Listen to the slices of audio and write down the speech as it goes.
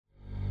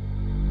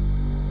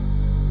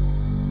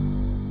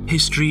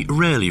History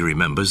rarely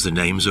remembers the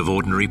names of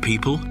ordinary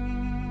people,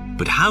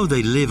 but how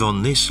they live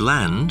on this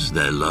land,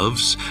 their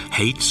loves,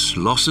 hates,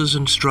 losses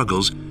and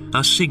struggles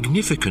are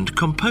significant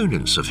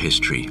components of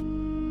history.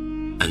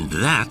 And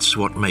that's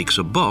what makes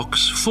a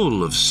box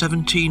full of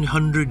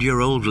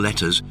 1700-year-old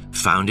letters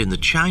found in the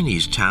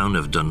Chinese town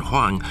of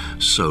Dunhuang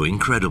so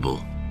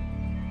incredible.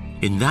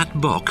 In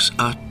that box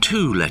are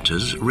 2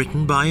 letters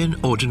written by an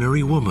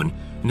ordinary woman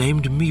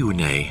named Miu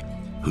Ne,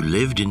 who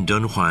lived in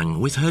Dunhuang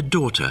with her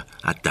daughter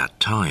at that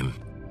time.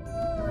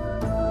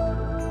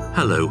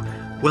 Hello,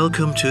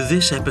 welcome to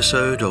this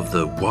episode of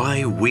the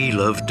Why We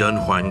Love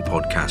Dunhuang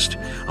podcast.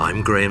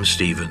 I'm Graham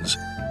Stevens.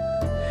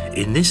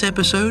 In this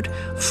episode,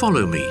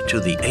 follow me to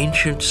the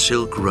ancient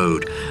Silk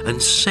Road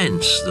and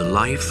sense the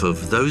life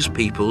of those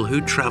people who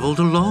travelled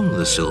along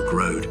the Silk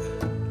Road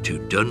to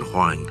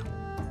Dunhuang.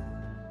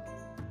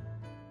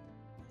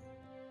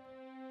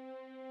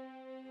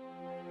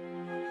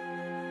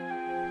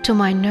 To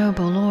my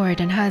noble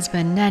lord and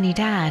husband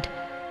Nanidad,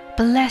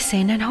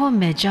 blessing and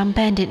homage on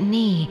bended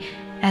knee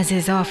as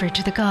is offered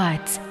to the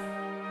gods.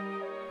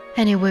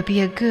 And it would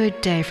be a good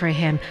day for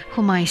him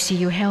whom I see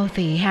you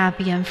healthy,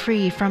 happy and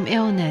free from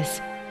illness,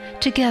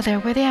 together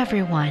with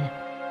everyone.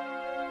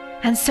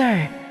 And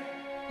sir,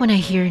 when I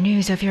hear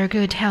news of your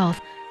good health,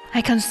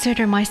 I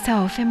consider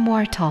myself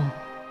immortal.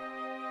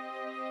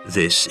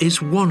 This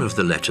is one of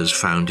the letters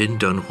found in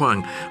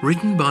Dunhuang,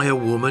 written by a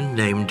woman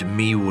named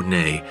Miu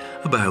Ne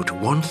about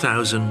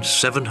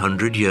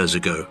 1,700 years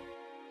ago.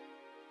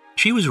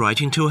 She was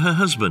writing to her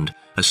husband,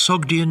 a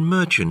Sogdian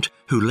merchant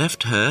who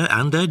left her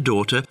and their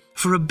daughter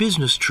for a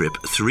business trip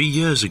 3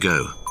 years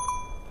ago.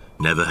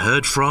 Never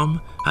heard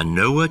from and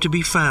nowhere to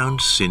be found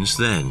since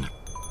then.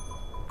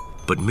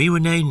 But Miu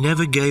Ne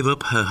never gave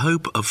up her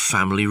hope of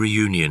family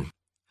reunion.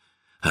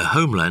 Her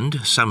homeland,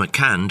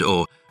 Samarkand,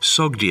 or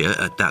Sogdia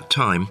at that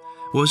time,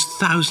 was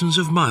thousands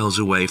of miles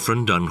away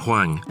from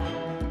Dunhuang.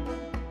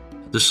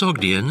 The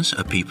Sogdians,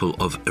 a people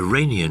of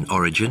Iranian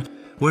origin,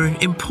 were an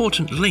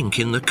important link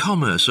in the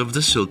commerce of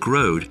the Silk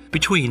Road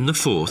between the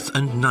 4th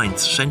and 9th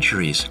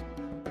centuries.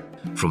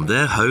 From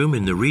their home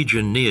in the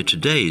region near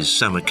today's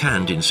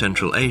Samarkand in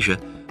Central Asia,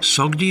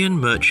 Sogdian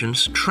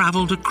merchants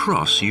travelled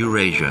across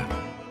Eurasia.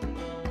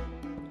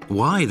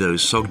 Why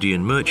those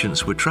Sogdian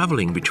merchants were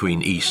travelling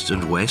between East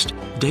and West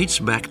dates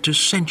back to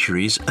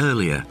centuries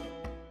earlier.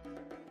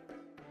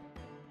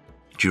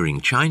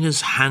 During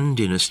China's Han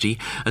Dynasty,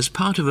 as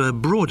part of a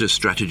broader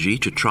strategy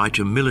to try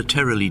to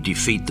militarily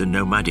defeat the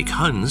nomadic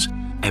Huns,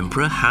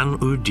 Emperor Han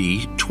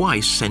Wudi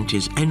twice sent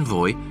his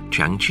envoy,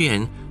 Chang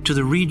Qian, to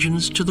the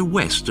regions to the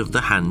west of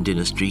the Han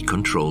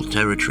Dynasty-controlled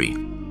territory.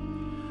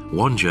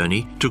 One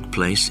journey took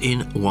place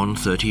in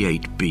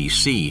 138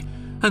 BC,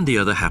 and the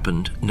other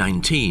happened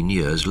 19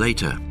 years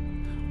later.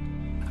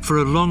 For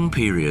a long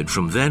period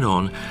from then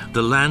on,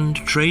 the land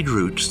trade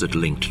routes that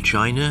linked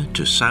China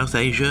to South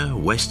Asia,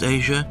 West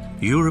Asia,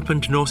 Europe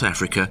and North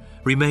Africa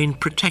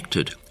remained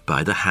protected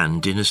by the Han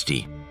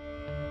Dynasty.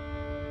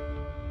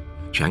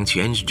 Chang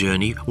Qian's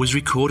journey was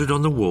recorded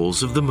on the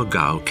walls of the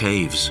Mogao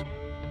Caves.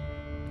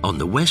 On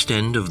the west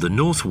end of the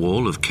north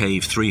wall of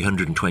Cave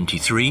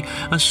 323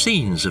 are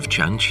scenes of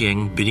Chang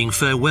Qian bidding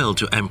farewell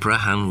to Emperor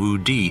Han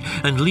Wudi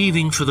and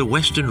leaving for the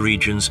western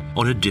regions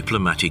on a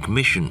diplomatic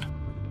mission.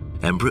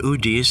 Emperor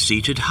Wudi is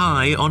seated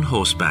high on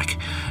horseback.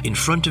 In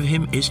front of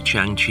him is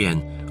Chang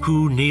Qian,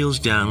 who kneels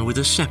down with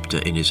a scepter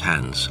in his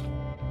hands.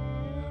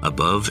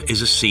 Above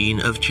is a scene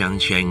of Chang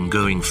Qian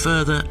going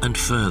further and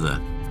further.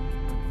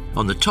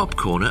 On the top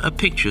corner are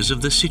pictures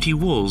of the city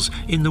walls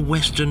in the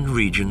Western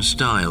region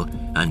style,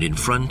 and in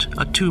front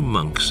are 2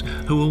 monks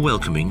who are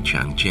welcoming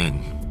Chang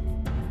Qian.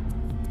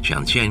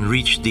 Chang Qian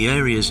reached the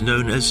areas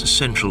known as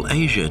Central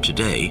Asia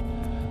today.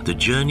 The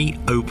journey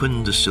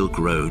opened the Silk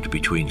Road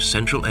between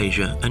Central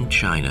Asia and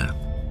China.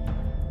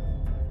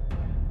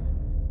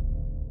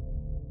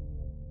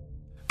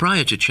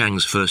 Prior to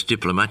Chang's first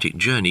diplomatic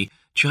journey,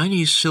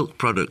 Chinese silk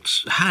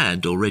products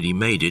had already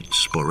made it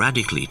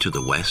sporadically to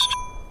the West.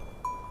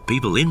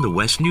 People in the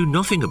West knew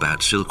nothing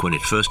about silk when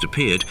it first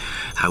appeared.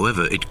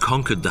 However, it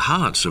conquered the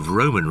hearts of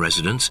Roman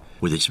residents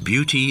with its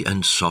beauty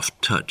and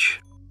soft touch.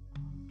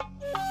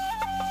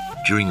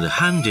 During the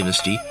Han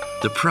Dynasty,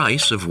 the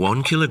price of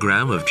 1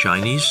 kilogram of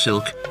Chinese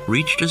silk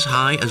reached as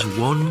high as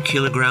 1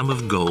 kilogram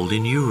of gold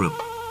in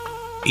Europe.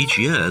 Each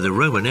year, the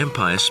Roman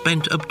Empire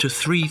spent up to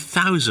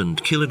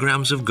 3,000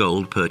 kilograms of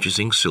gold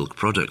purchasing silk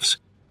products.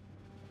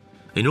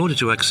 In order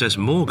to access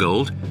more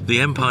gold,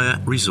 the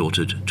empire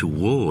resorted to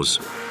wars.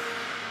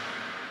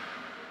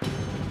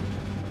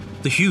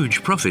 The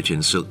huge profit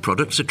in silk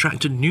products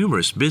attracted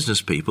numerous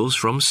business peoples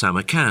from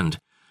Samarkand,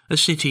 a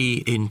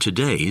city in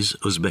today's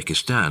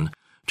Uzbekistan,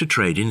 to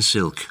trade in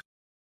silk.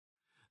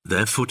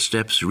 Their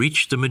footsteps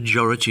reached the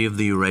majority of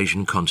the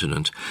Eurasian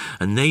continent,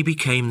 and they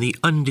became the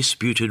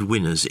undisputed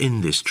winners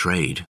in this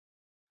trade.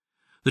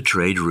 The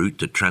trade route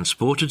that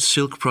transported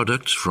silk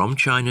products from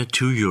China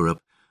to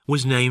Europe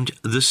was named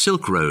the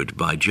Silk Road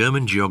by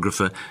German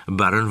geographer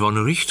Baron von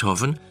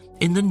Richthofen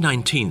in the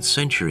 19th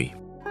century.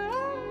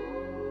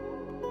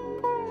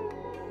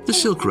 The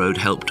Silk Road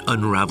helped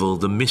unravel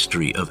the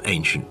mystery of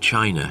ancient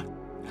China.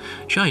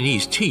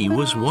 Chinese tea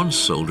was once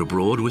sold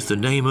abroad with the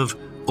name of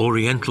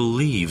Oriental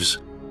Leaves.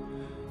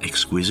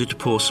 Exquisite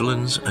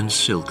porcelains and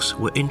silks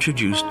were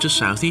introduced to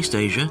Southeast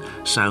Asia,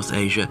 South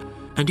Asia,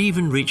 and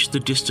even reached the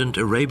distant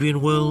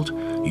Arabian world,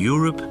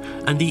 Europe,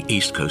 and the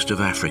east coast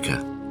of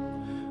Africa.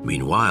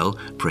 Meanwhile,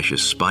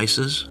 precious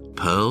spices,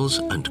 pearls,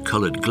 and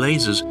coloured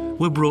glazes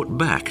were brought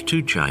back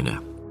to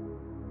China.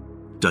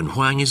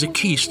 Dunhuang is a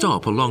key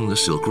stop along the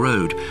Silk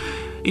Road.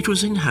 It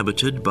was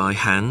inhabited by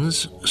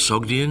Hans,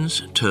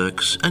 Sogdians,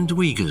 Turks, and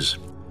Uyghurs.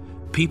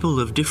 People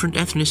of different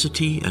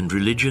ethnicity and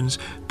religions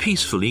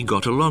peacefully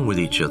got along with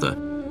each other,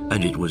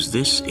 and it was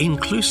this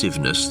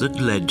inclusiveness that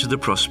led to the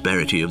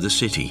prosperity of the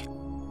city.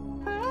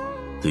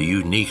 The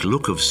unique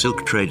look of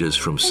silk traders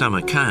from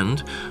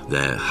Samarkand,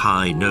 their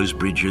high nose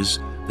bridges,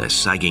 their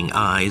sagging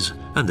eyes,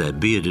 and their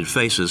bearded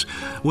faces,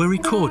 were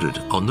recorded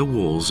on the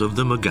walls of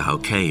the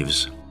Mogao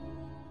Caves.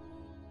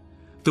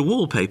 The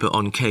wallpaper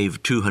on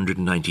Cave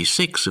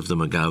 296 of the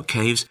Mogao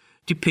Caves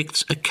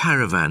depicts a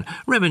caravan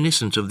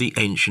reminiscent of the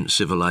ancient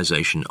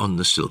civilization on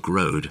the Silk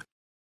Road.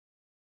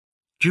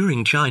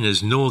 During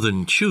China's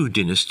northern Chu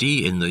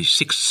dynasty in the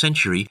 6th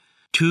century,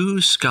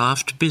 2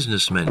 scarfed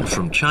businessmen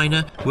from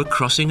China were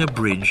crossing a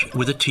bridge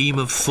with a team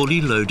of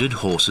fully loaded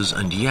horses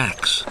and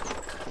yaks.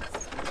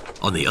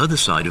 On the other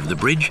side of the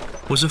bridge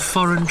was a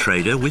foreign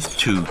trader with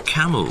 2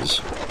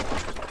 camels.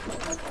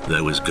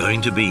 There was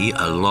going to be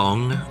a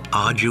long,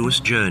 arduous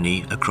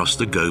journey across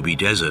the Gobi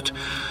Desert,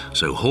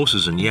 so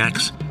horses and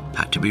yaks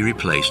had to be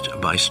replaced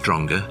by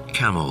stronger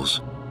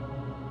camels.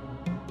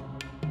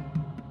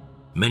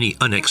 Many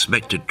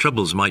unexpected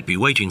troubles might be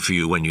waiting for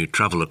you when you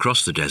travel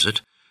across the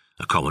desert.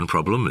 A common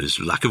problem is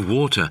lack of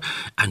water,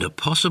 and a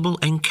possible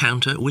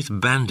encounter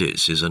with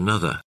bandits is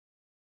another.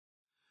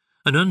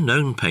 An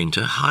unknown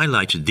painter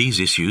highlighted these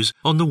issues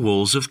on the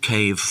walls of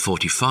Cave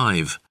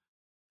 45.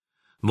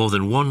 More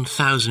than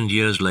 1,000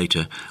 years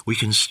later, we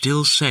can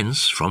still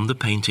sense from the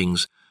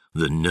paintings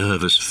the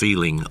nervous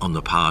feeling on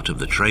the part of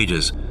the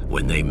traders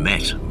when they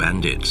met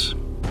bandits.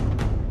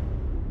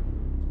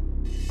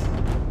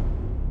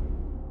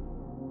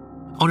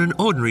 On an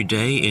ordinary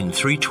day in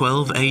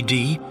 312 AD,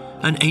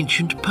 an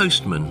ancient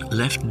postman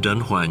left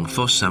Dunhuang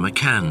for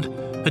Samarkand,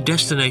 a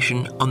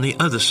destination on the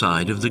other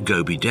side of the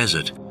Gobi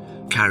Desert,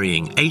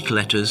 carrying 8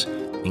 letters,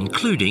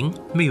 including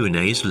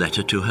Miune's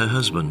letter to her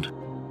husband.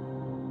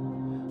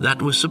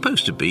 That was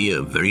supposed to be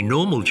a very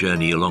normal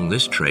journey along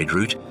this trade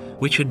route,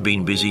 which had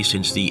been busy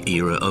since the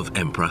era of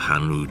Emperor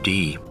Han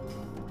Wudi.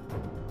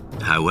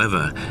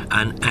 However,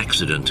 an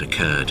accident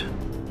occurred.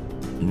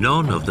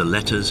 None of the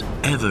letters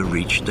ever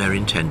reached their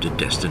intended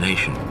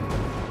destination.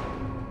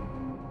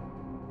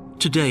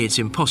 Today it's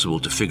impossible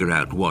to figure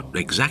out what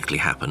exactly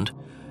happened.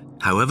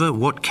 However,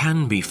 what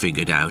can be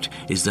figured out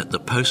is that the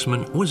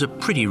postman was a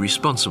pretty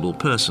responsible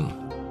person.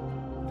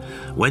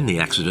 When the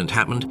accident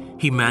happened,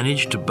 he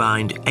managed to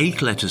bind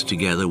 8 letters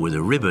together with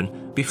a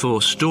ribbon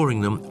before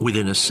storing them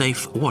within a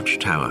safe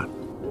watchtower.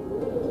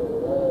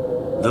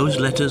 Those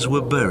letters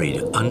were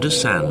buried under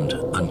sand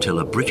until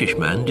a British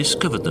man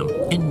discovered them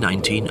in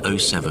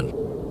 1907.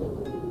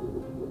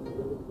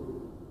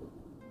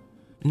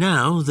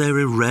 Now they're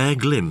a rare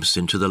glimpse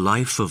into the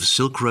life of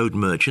Silk Road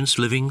merchants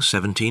living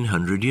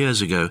 1,700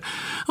 years ago,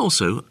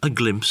 also a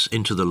glimpse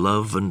into the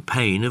love and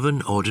pain of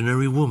an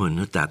ordinary woman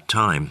at that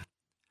time.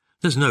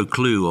 There's no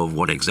clue of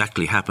what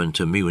exactly happened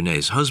to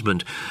Miune's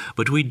husband,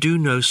 but we do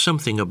know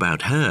something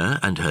about her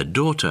and her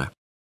daughter.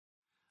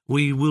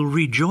 We will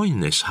rejoin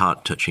this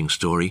heart-touching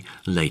story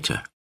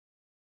later.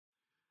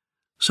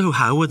 So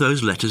how were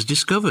those letters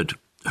discovered?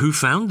 Who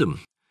found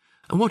them?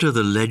 And what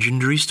other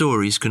legendary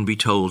stories can be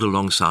told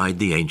alongside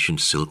the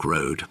ancient Silk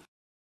Road?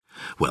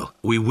 Well,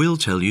 we will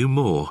tell you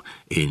more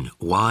in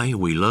Why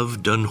We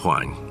Love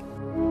Dunhuang.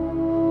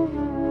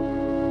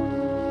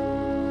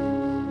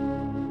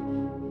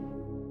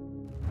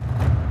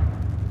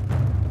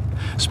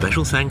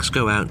 Special thanks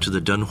go out to the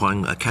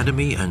Dunhuang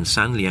Academy and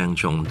Sanliang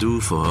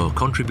Chengdu for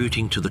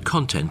contributing to the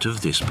content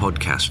of this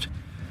podcast.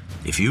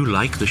 If you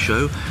like the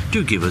show,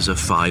 do give us a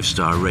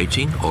 5-star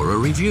rating or a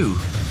review.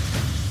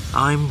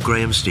 I'm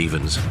Graham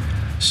Stevens.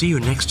 See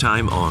you next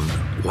time on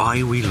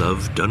Why We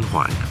Love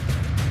Dunhuang.